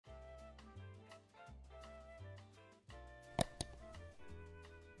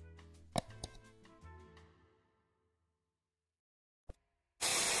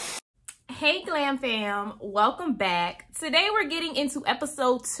Hey Glam Fam, welcome back. Today we're getting into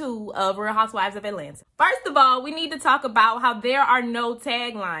episode 2 of Real Housewives of Atlanta. First of all, we need to talk about how there are no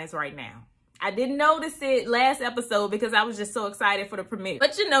taglines right now. I didn't notice it last episode because I was just so excited for the premiere.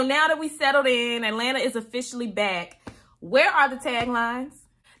 But you know, now that we settled in, Atlanta is officially back. Where are the taglines?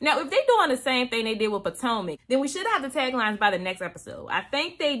 Now, if they're doing the same thing they did with Potomac, then we should have the taglines by the next episode. I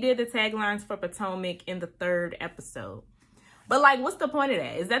think they did the taglines for Potomac in the 3rd episode. But like, what's the point of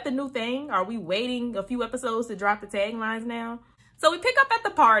that? Is that the new thing? Are we waiting a few episodes to drop the taglines now? So we pick up at the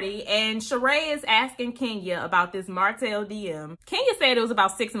party and Sheree is asking Kenya about this Martell DM. Kenya said it was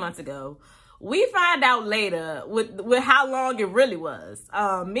about 6 months ago. We find out later with how long it really was.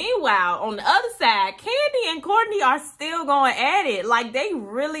 Meanwhile, on the other side, Candy and Courtney are still going at it. Like they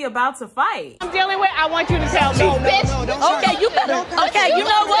really about to fight. I'm dealing with, I want you to tell me. No, okay, you better. Okay, you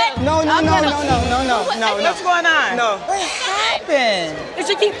know what? No. What's going on? No. What happened? You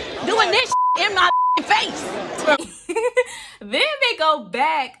should keep doing this in my face. Then they go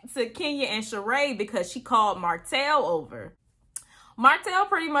back to Kenya and Sheree because she called Martell over. Martell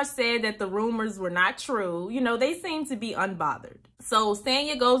pretty much said that the rumors were not true. You know, they seem to be unbothered. So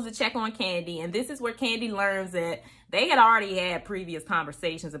Sanya goes to check on Candy, and this is where Candy learns that they had already had previous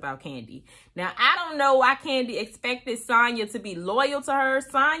conversations about Candy. Now, I don't know why Candy expected Sanya to be loyal to her.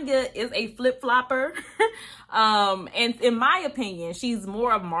 Sanya is a flip-flopper. And in my opinion, she's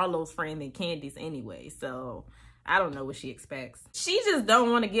more of Marlo's friend than Candy's anyway. So I don't know what she expects. She just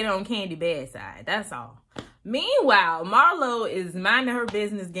don't want to get on Candy's bad side. That's all. Meanwhile, Marlo is minding her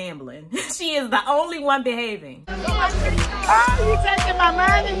business gambling. She is the only one behaving. Oh, you taking my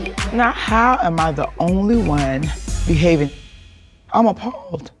money? Now, how am I the only one behaving? I'm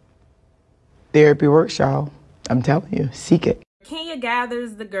appalled. Therapy works, y'all. I'm telling you, seek it. Kenya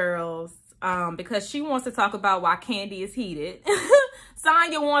gathers the girls because she wants to talk about why Candy is heated.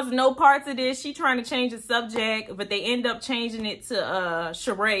 Sanya wants no parts of this. She trying to change the subject, but they end up changing it to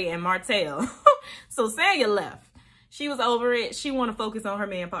Sheree and Martell. So Sanya left. She was over it. She want to focus on her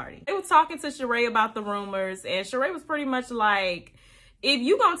man party. They were talking to Sheree about the rumors, and Sheree was pretty much like, if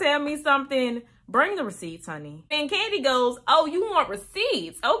you gonna tell me something, bring the receipts, honey. And Candy goes, oh, you want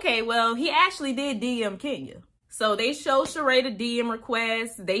receipts? Okay, well, he actually did DM Kenya. So they show Sheree the DM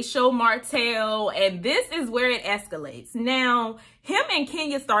request, they show Martell, and this is where it escalates. Now, him and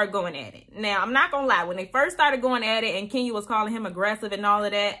Kenya start going at it. Now, I'm not gonna lie, when they first started going at it and Kenya was calling him aggressive and all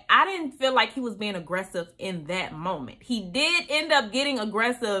of that, I didn't feel like he was being aggressive in that moment. He did end up getting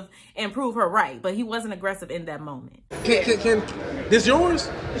aggressive and prove her right, but he wasn't aggressive in that moment. Can this yours?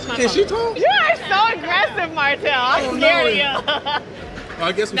 Can she talk? You are so aggressive, Martell. I'm scared of you.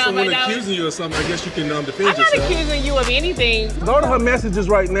 I guess when someone accusing you of something, I guess you can defend I'm yourself. not accusing you of anything. Go to her messages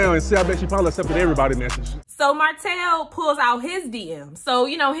right now and see. I bet she probably accepted everybody's message. So Martell pulls out his DM. So,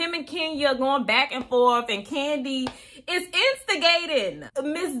 you know, him and Kenya going back and forth, and Candy is instigating.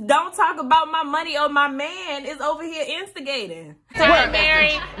 Miss Don't Talk About My Money or My Man is over here instigating. Tyler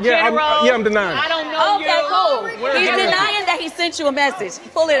Mary, I'm denying. I don't know you. Okay, cool. He's denying that he sent you a message.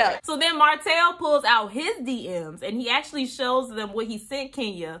 Pull it up. So then Martell pulls out his DMs, and he actually shows them what he sent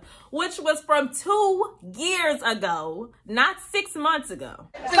Kenya, which was from 2 years ago, not 6 months ago.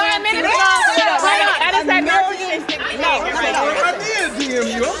 5 minutes ago. That is that I did DM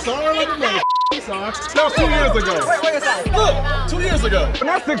you. I'm sorry. I'm sorry. That was 2 years ago. Wait a second. Look, 2 years ago.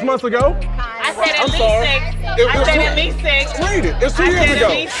 Not 6 months ago. I said at I'm least sorry. 6. I said at least 6. Read it. It's 2 years I said ago.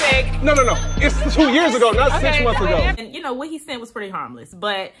 at least 6. No. It's 2 years ago, not 6 months ago. And you know, what he sent was pretty harmless,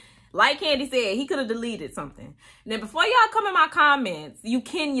 but like Candy said, he could have deleted something. Now, before y'all come in my comments, you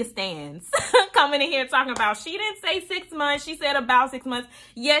Kenya stans coming in here talking about, she didn't say 6 months. She said about 6 months.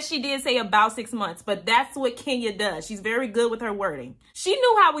 Yes, she did say about 6 months, but that's what Kenya does. She's very good with her wording. She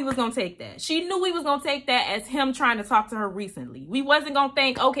knew how we was going to take that. She knew we was going to take that as him trying to talk to her recently. We wasn't going to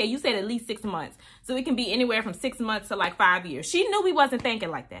think, okay, you said at least 6 months. So it can be anywhere from 6 months to like 5 years. She knew we wasn't thinking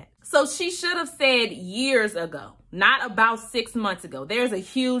like that. So she should have said years ago, not about 6 months ago. There's a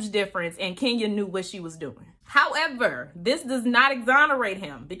huge difference, and Kenya knew what she was doing. However, this does not exonerate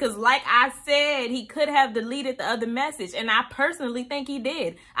him because like I said, he could have deleted the other message, and I personally think he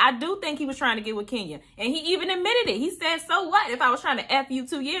did. I do think he was trying to get with Kenya, and he even admitted it. He said, so what if I was trying to F you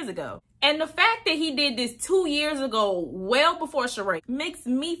 2 years ago? And the fact that he did this 2 years ago, well before Sheree, makes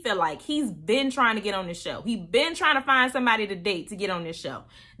me feel like he's been trying to get on this show. He's been trying to find somebody to date to get on this show.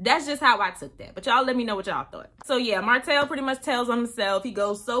 That's just how I took that. But y'all let me know what y'all thought. So yeah, Martell pretty much tells on himself. He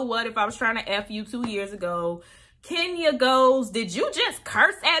goes, so what if I was trying to F you 2 years ago? Kenya goes, did you just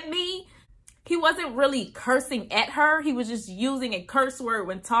curse at me? He wasn't really cursing at her. He was just using a curse word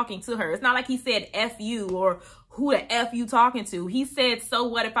when talking to her. It's not like he said F you or who the F you talking to? He said, so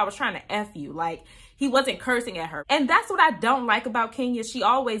what if I was trying to F you? Like, he wasn't cursing at her. And that's what I don't like about Kenya. She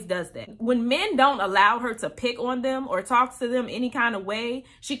always does that. When men don't allow her to pick on them or talk to them any kind of way,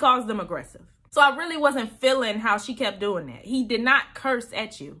 she calls them aggressive. So I really wasn't feeling how she kept doing that. He did not curse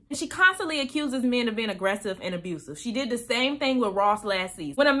at you. And she constantly accuses men of being aggressive and abusive. She did the same thing with Ross last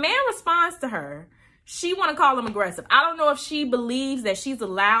season. When a man responds to her, she want to call him aggressive. I don't know if she believes that she's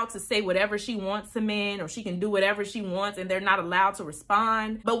allowed to say whatever she wants to men, or she can do whatever she wants and they're not allowed to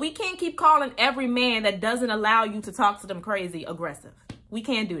respond. But we can't keep calling every man that doesn't allow you to talk to them crazy aggressive. We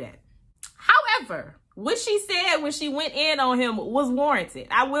can't do that. However, what she said when she went in on him was warranted.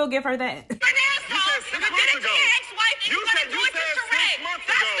 I will give her that. You said 6 months ago. You said 6 months ago.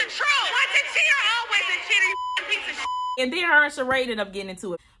 That's the truth. Wasn't she always a shitty piece of shit? And then her and Sheree ended up getting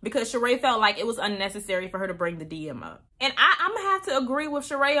into it because Sheree felt like it was unnecessary for her to bring the DM up. And I'm gonna have to agree with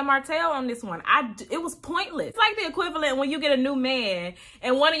Sheree and Martell on this one. It was pointless. It's like the equivalent when you get a new man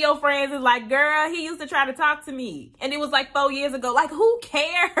and one of your friends is like, girl, he used to try to talk to me. And it was like 4 years ago. Like, who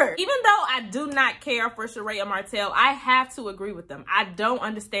cares? Even though I do not care for Sheree and Martell, I have to agree with them. I don't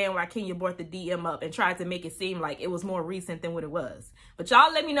understand why Kenya brought the DM up and tried to make it seem like it was more recent than what it was. But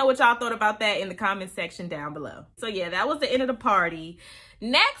y'all let me know what y'all thought about that in the comment section down below. So yeah, that was the end of the party.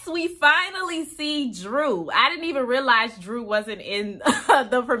 Next, we finally see Drew. I didn't even realize Drew wasn't in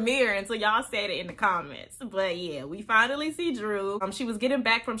the premiere until y'all said it in the comments. But yeah, we finally see Drew. She was getting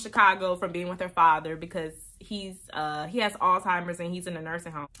back from Chicago from being with her father because he has Alzheimer's and he's in a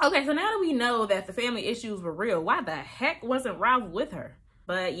nursing home. Okay, so now that we know that the family issues were real, why the heck wasn't Ralph with her?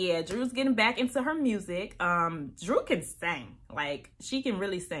 But yeah, Drew's getting back into her music. Drew can sing. Like, she can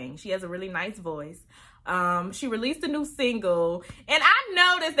really sing. She has a really nice voice. She released a new single, and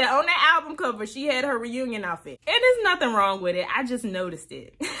I noticed that on that album cover she had her reunion outfit, and there's nothing wrong with it. I just noticed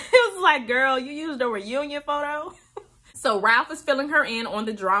it. It was like, girl, you used a reunion photo. So Ralph is filling her in on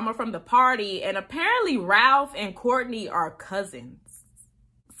the drama from the party, and apparently Ralph and Courtney are cousins.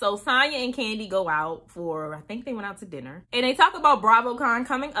 So Sanya and Candy go out for, I think they went out to dinner, and they talk about BravoCon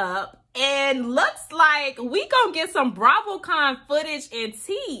coming up. And looks like we gonna get some BravoCon footage and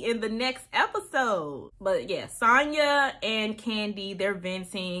tea in the next episode. But yeah, Sanya and Candy, they're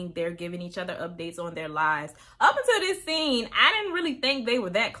venting, they're giving each other updates on their lives. Up until this scene, I didn't really think they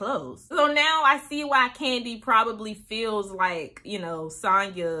were that close. So now I see why Candy probably feels like, you know,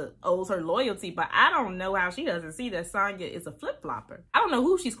 Sanya owes her loyalty, but I don't know how she doesn't see that Sanya is a flip-flopper. I don't know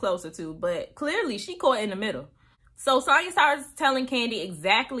who she's closer to, but clearly she caught in the middle. So Sanya starts telling Candy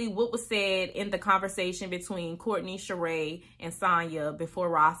exactly what was said in the conversation between Courtney, Sheree, and Sanya before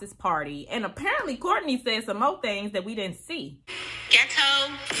Ross's party. And apparently Courtney said some more things that we didn't see.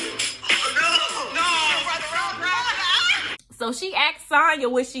 Ghetto. No. So she asked Sanya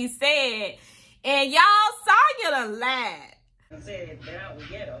what she said, and y'all, Sanya done lied. I said that I was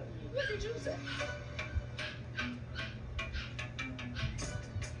ghetto. What did you say?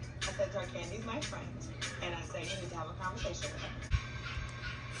 I said her Candy's my friend. And I said, you need to have a conversation with her.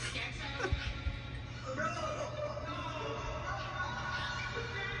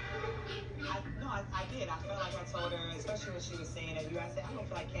 I did. I felt like I told her, especially when she was saying that. I said, I don't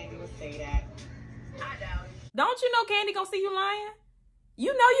feel like Candy would say that. I doubt it. Don't you know Candy gonna see you lying?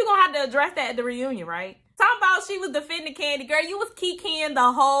 You know you're gonna have to address that at the reunion, right? Talking about she was defending Candy. Girl, you was kikiing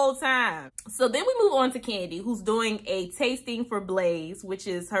the whole time. So then we move on to Candy, who's doing a tasting for Blaze, which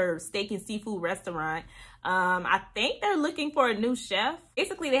is her steak and seafood restaurant. I think they're looking for a new chef.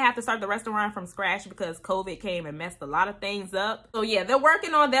 Basically, they have to start the restaurant from scratch because COVID came and messed a lot of things up. So yeah, they're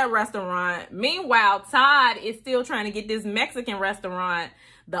working on that restaurant. Meanwhile, Todd is still trying to get this Mexican restaurant,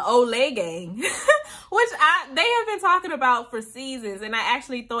 the Olé Gang, which they have been talking about for seasons, and I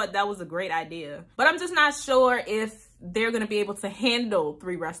actually thought that was a great idea. But I'm just not sure if they're going to be able to handle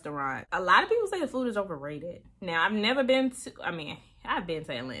 3 restaurants. A lot of people say the food is overrated. Now, I've never been to, I've been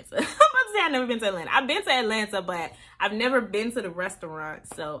to Atlanta. I'm about to say I've never been to Atlanta. I've been to Atlanta, but I've never been to the restaurant,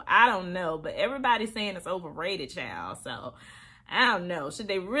 so I don't know. But everybody's saying it's overrated, child, so I don't know. Should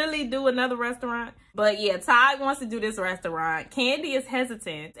they really do another restaurant? But yeah, Todd wants to do this restaurant. Candy is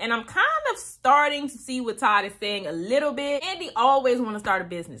hesitant. And I'm kind of starting to see what Todd is saying a little bit. Candy always want to start a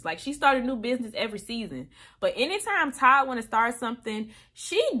business. Like, she started a new business every season. But anytime Todd want to start something,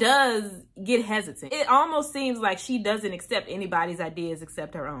 she does get hesitant. It almost seems like she doesn't accept anybody's ideas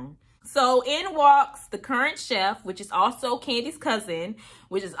except her own. So in walks the current chef, which is also Candy's cousin,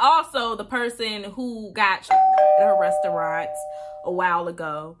 which is also the person who got at her restaurant a while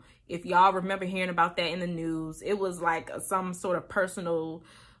ago. If y'all remember hearing about that in the news, it was like some sort of personal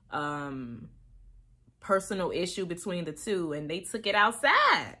issue between the two, and they took it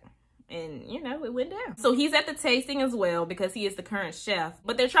outside. And, you know, it went down. So he's at the tasting as well because he is the current chef.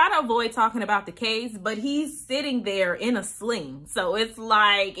 But they're trying to avoid talking about the case, but he's sitting there in a sling. So it's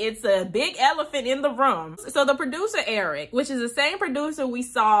like, it's a big elephant in the room. So the producer, Eric, which is the same producer we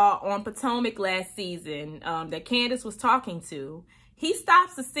saw on Potomac last season that Candace was talking to, he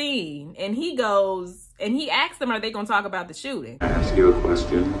stops the scene and he goes, and he asks them, are they going to talk about the shooting? I ask you a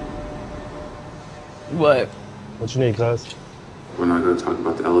question. What? What you need, cuz? We're not going to talk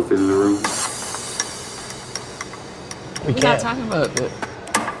about the elephant in the room. We We're not can't. talking about it.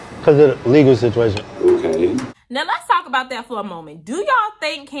 Because of the legal situation. Okay. Now let's talk about that for a moment. Do y'all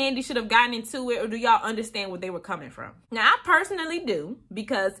think Candy should have gotten into it, or do y'all understand where they were coming from? Now I personally do,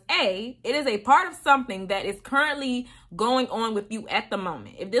 because A, it is a part of something that is currently going on with you at the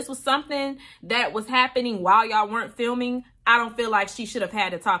moment. If this was something that was happening while y'all weren't filming, I don't feel like she should have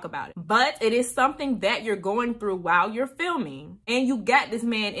had to talk about it. But it is something that you're going through while you're filming, and you got this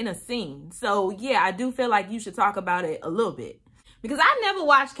man in a scene. So yeah, I do feel like you should talk about it a little bit. Because I never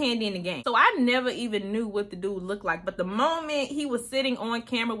watched Candy in the Game, so I never even knew what the dude looked like. But the moment he was sitting on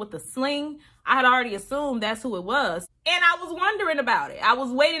camera with the sling, I had already assumed that's who it was. And I was wondering about it. I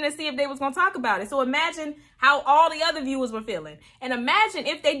was waiting to see if they was going to talk about it. So imagine how all the other viewers were feeling. And imagine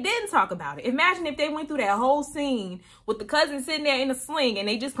if they didn't talk about it. Imagine if they went through that whole scene with the cousin sitting there in a sling and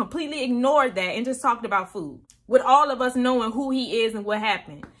they just completely ignored that and just talked about food. With all of us knowing who he is and what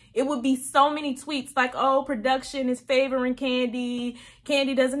happened. It would be so many tweets like, oh, production is favoring Candy.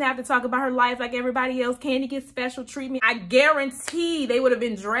 Candy doesn't have to talk about her life like everybody else. Candy gets special treatment. I guarantee they would have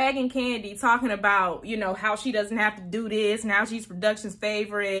been dragging Candy, talking about, you know, how she doesn't have to do this and how she's production's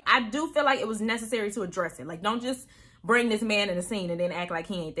favorite. I do feel like it was necessary to address it. Like, don't just bring this man in the scene and then act like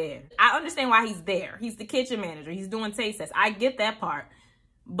he ain't there. I understand why he's there. He's the kitchen manager. He's doing taste tests. I get that part.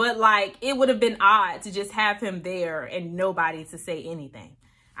 But, like, it would have been odd to just have him there and nobody to say anything.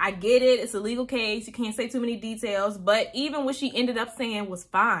 I get it. It's a legal case. You can't say too many details. But even what she ended up saying was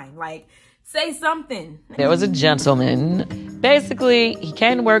fine. Like, say something. There was a gentleman. Basically, he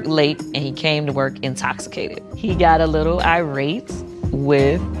came to work late and he came to work intoxicated. He got a little irate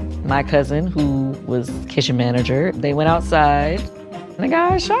with my cousin, who was kitchen manager. They went outside and the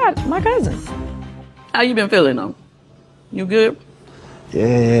guy shot my cousin. How you been feeling, though? You good?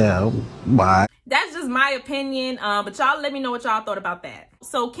 Yeah, bye. That's just my opinion, but y'all let me know what y'all thought about that.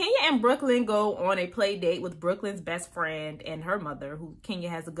 So Kenya and Brooklyn go on a play date with Brooklyn's best friend and her mother, who Kenya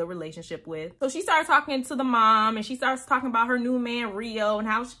has a good relationship with. So she starts talking to the mom, and she starts talking about her new man, Rio, and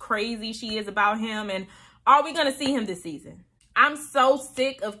how crazy she is about him, and are we gonna see him this season? I'm so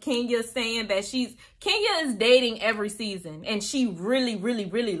sick of Kenya saying that Kenya is dating every season, and she really, really,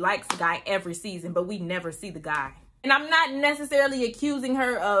 really likes the guy every season, but we never see the guy. And I'm not necessarily accusing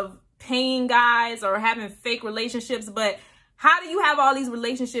her of paying guys or having fake relationships, but how do you have all these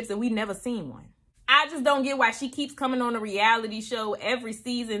relationships and we never seen one? I just don't get why she keeps coming on a reality show every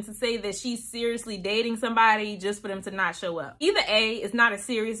season to say that she's seriously dating somebody just for them to not show up. Either A, it's not as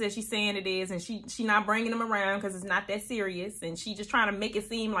serious as she's saying it is, and she not bringing them around because it's not that serious, and she just trying to make it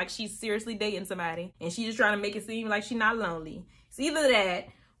seem like she's seriously dating somebody, and she just trying to make it seem like she's not lonely. It's either that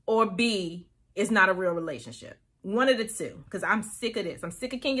or B, it's not a real relationship. One of the two, because I'm sick of this. I'm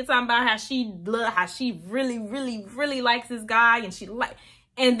sick of Kenya talking about how she really, really, really likes this guy,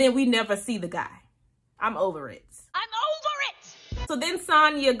 and then we never see the guy. I'm over it. I'm over it. So then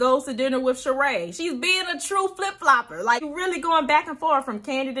Sanya goes to dinner with Sheree. She's being a true flip-flopper. Like, really going back and forth from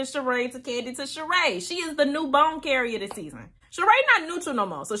Candy to Sheree to Candy to Sheree. She is the new bone carrier this season. Sheree not neutral no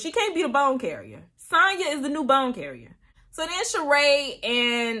more, so she can't be the bone carrier. Sanya is the new bone carrier. So then Sheree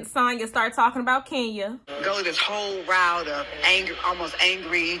and Sanya start talking about Kenya. Go this whole route of anger, almost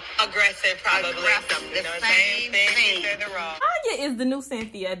angry. Aggressive, probably. The same thing. Sanya is the new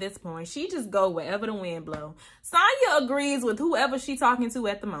Cynthia at this point. She just go wherever the wind blow. Sanya agrees with whoever she's talking to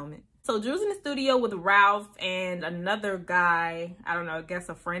at the moment. So Drew's in the studio with Ralph and another guy. I don't know, I guess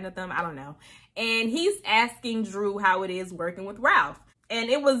a friend of them. I don't know. And he's asking Drew how it is working with Ralph. And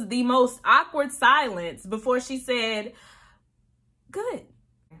it was the most awkward silence before she said, good.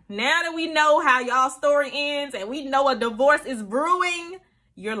 Now that we know how y'all story ends and we know a divorce is brewing,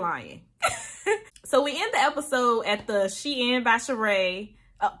 you're lying. So we end the episode at the She In by Sheree.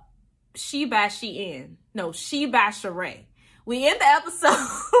 She by She In. No, She by Sheree. We end the episode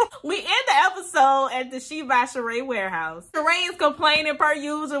at the She by Sheree warehouse. Sheree is complaining per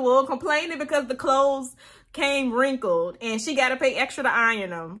usual, complaining because the clothes came wrinkled and she got to pay extra to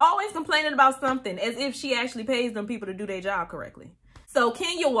iron them. Always complaining about something as if she actually pays them people to do their job correctly. So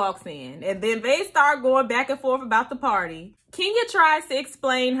Kenya walks in, and then they start going back and forth about the party. Kenya tries to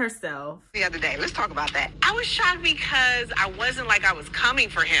explain herself. The other day, let's talk about that. I was shocked because I wasn't like I was coming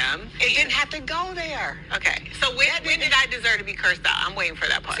for him. It didn't have to go there. Okay, so when did I deserve to be cursed out? I'm waiting for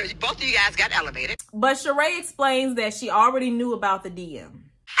that part. So both of you guys got elevated. But Sheree explains that she already knew about the DM.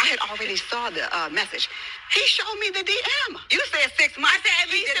 I had already saw the message. He showed me the DM. You said 6 months. I said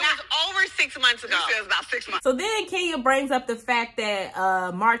at least it was over 6 months ago. You said it was about 6 months. So then Kenya brings up the fact that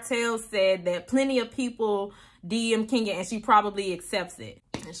Martell said that plenty of people DM Kenya and she probably accepts it.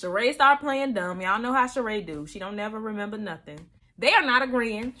 And Sheree started playing dumb. Y'all know how Sheree do. She don't never remember nothing. They are not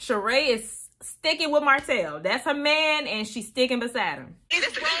agreeing. Sheree is sticking with Martell. That's her man, and she's sticking beside him. These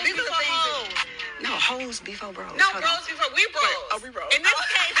are the things. No, hoes before bros. No, bros before we bros. Oh, we bros. In this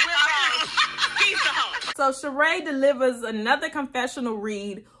case, we're bros. He's the host. So Sheree delivers another confessional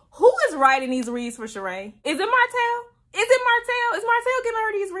read. Who is writing these reads for Sheree? Is it Martell? Is it Martell? Is Martell giving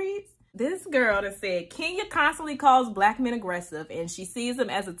her these reads? This girl that said Kenya constantly calls black men aggressive and she sees them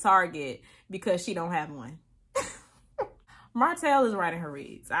as a target because she don't have one. Martell is writing her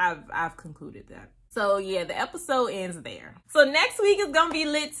reads. I've concluded that. So yeah, the episode ends there. So next week is gonna be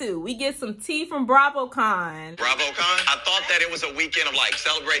lit too. We get some tea from BravoCon. BravoCon? I thought that it was a weekend of like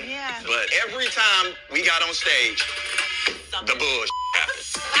celebrating, but every time we got on stage, the bullshit happened.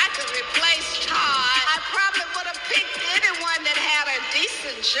 I could replace Todd. I probably would have picked anyone that had a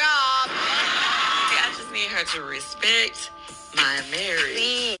decent job. I just need her to respect my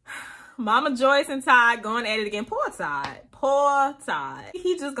marriage. Mama Joyce and Todd going at it again. Poor Todd. Poor Todd.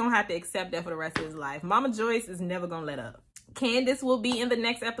 He just gonna have to accept that for the rest of his life. Mama Joyce is never gonna let up. Candace will be in the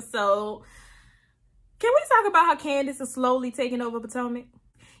next episode. Can we talk about how Candace is slowly taking over Potomac?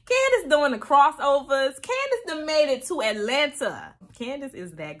 Candace doing the crossovers. Candace done made it to Atlanta. Candace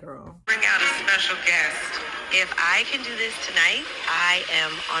is that girl. Bring out a special guest. If I can do this tonight, I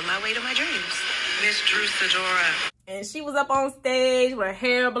am on my way to my dreams. Miss Drew Sidora. And she was up on stage with her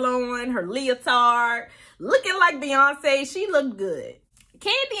hair blowing, her leotard, looking like Beyonce. She looked good.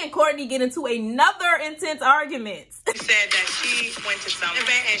 Candy and Courtney get into another intense argument. She said that she went to some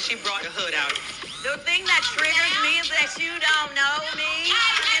event and she brought the hood out. The thing that triggers me is that you don't know me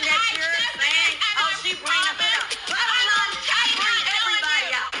and that you're saying, oh, she bring the hood out. Bring everybody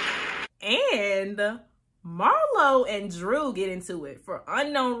out. And Marlo and Drew get into it for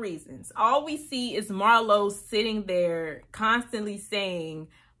unknown reasons. All we see is Marlo sitting there constantly saying,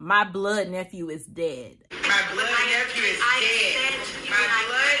 my blood nephew is dead. My blood nephew is dead. My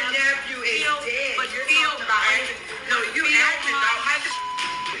blood nephew is dead. But you're talking about it. No, you acting about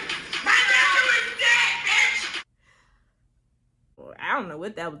my nephew is dead, bitch. Well, I don't know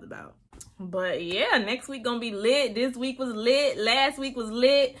what that was about. But yeah, next week gonna be lit. This week was lit. Last week was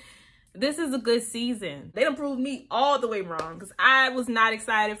lit. This is a good season. They done proved me all the way wrong because I was not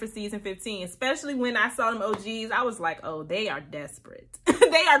excited for season 15, especially when I saw them OGs. I was like, oh, they are desperate.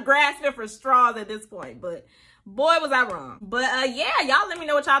 They are grasping for straws at this point, but boy, was I wrong. But yeah, y'all let me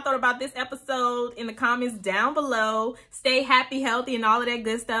know what y'all thought about this episode in the comments down below. Stay happy, healthy, and all of that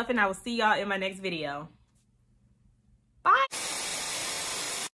good stuff, and I will see y'all in my next video. Bye.